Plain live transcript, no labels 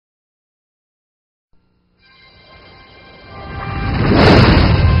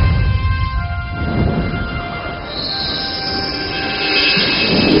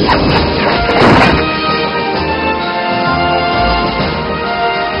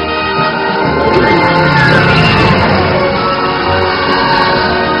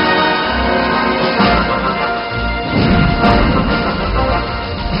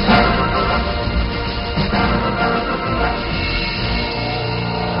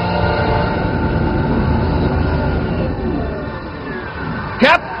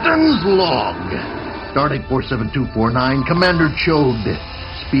Captain's log. Stardate 47249, Commander Chode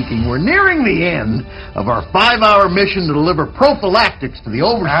speaking. We're nearing the end of our 5-hour mission to deliver prophylactics to the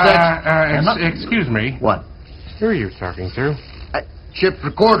oversexed... excuse me. What? Who are you talking to? Ship's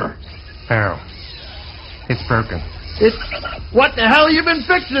recorder. Oh. It's broken. What the hell you been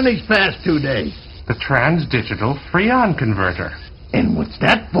fixing these past 2 days? The transdigital Freon converter. And what's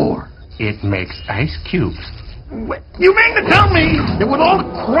that for? It makes ice cubes. What? You mean to tell me that with all the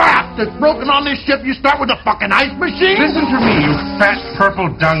crap that's broken on this ship, you start with a fucking ice machine? Listen to me, you fat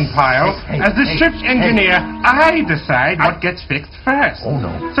purple dung pile. As the ship's engineer, I decide what gets fixed first. Oh, no.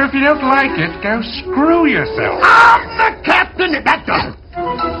 So if you don't like it, go screw yourself. I'm the captain. That does it.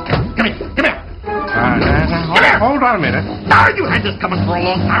 Come here. Come here. Hold on a minute. No, you had this coming for a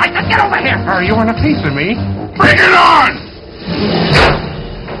long time. Get over here. Oh, you want a piece of me? Bring it on!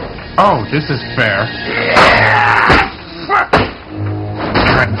 Oh, this is fair.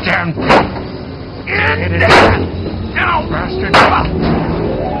 Goddamn. No, bastard.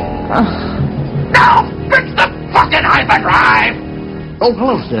 No, fix the fucking hyperdrive! Oh,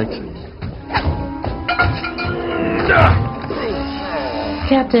 hello, Six.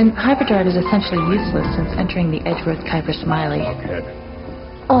 Captain, hyperdrive is essentially useless since entering the Edgeworth Kuiper Smiley.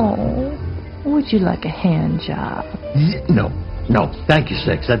 Oh, would you like a hand job? No, thank you,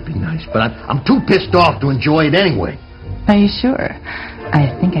 Six. That'd be nice. But I'm too pissed off to enjoy it anyway. Are you sure? I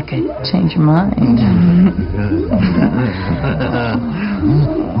think I could change your mind.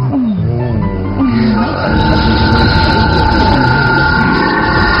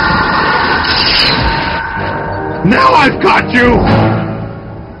 Now I've got you!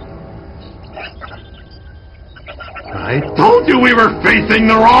 I told you we were facing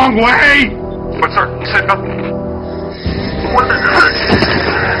the wrong way! But sir, you said nothing. What the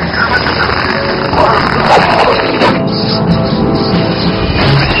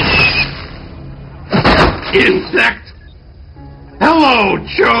Insect! Hello,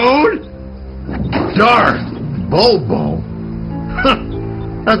 Chode! Darth Bobo.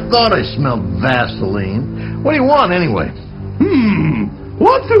 I thought I smelled Vaseline. What do you want, anyway?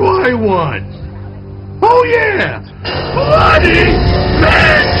 What do I want? Oh, yeah! Bloody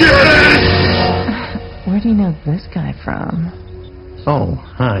vengeance! Where do you know this guy from? Oh,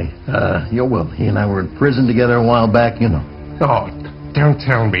 hi. Well, he and I were in prison together a while back, you know. Oh, don't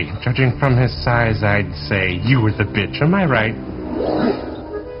tell me. Judging from his size, I'd say you were the bitch. Am I right?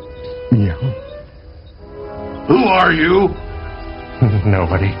 Yeah. Who are you?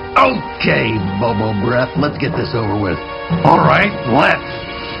 Nobody. Okay, Bobo Breath. Let's get this over with. All right, let's.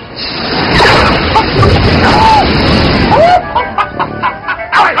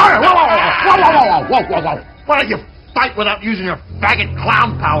 Whoa. Why don't you fight without using your faggot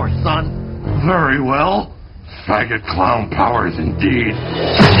clown powers, son? Very well. Faggot clown powers indeed.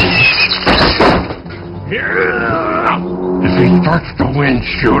 If he starts to win,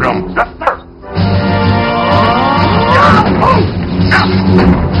 shoot him.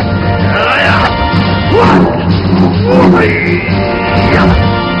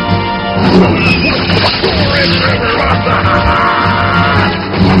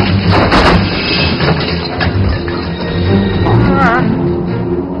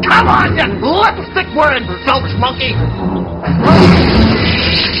 Come on, you lipstick-wearing filch monkey!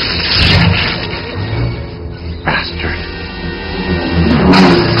 Bastard.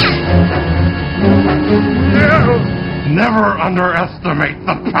 Never underestimate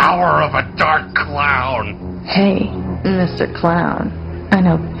the power of a dark clown. Hey, Mr. Clown, I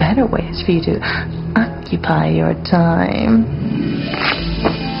know better ways for you to occupy your time.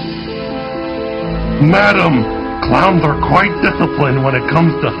 Madam, clowns are quite disciplined when it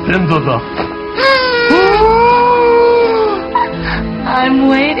comes to sins of the... I'm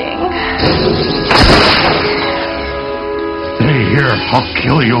waiting. Stay here, I'll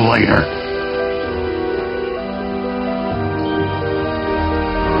kill you later.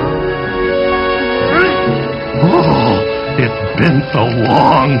 Oh, it's been so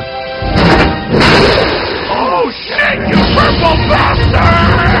long. Oh, shit, you purple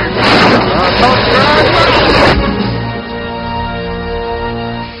bastard!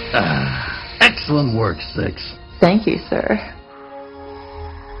 Excellent work, Six. Thank you, sir.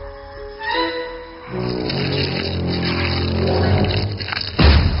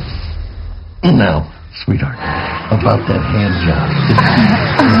 Now, sweetheart, about that hand job.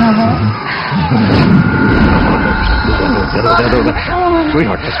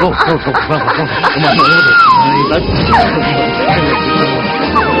 Sweetheart, go.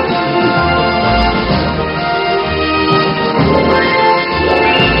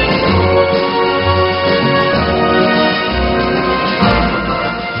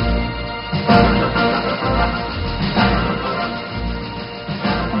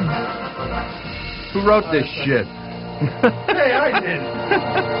 wrote this shit? Hey, I did.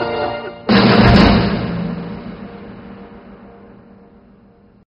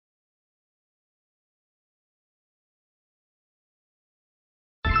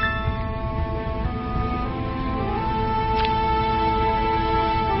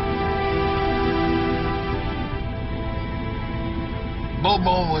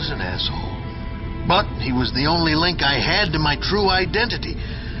 Bobo was an asshole, but he was the only link I had to my true identity.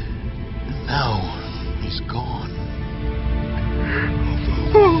 And now he's gone.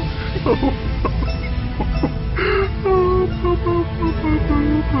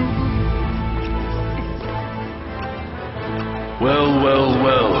 Well,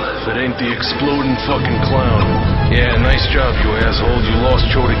 if it ain't the exploding fucking clown. Yeah, nice job, you asshole. You lost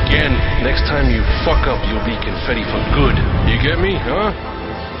Chode again. Next time you fuck up, you'll be confetti for good. You get me, huh?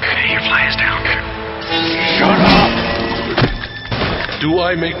 Your fly is down. Shut up! Do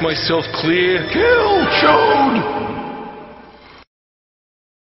I make myself clear? Kill Chode!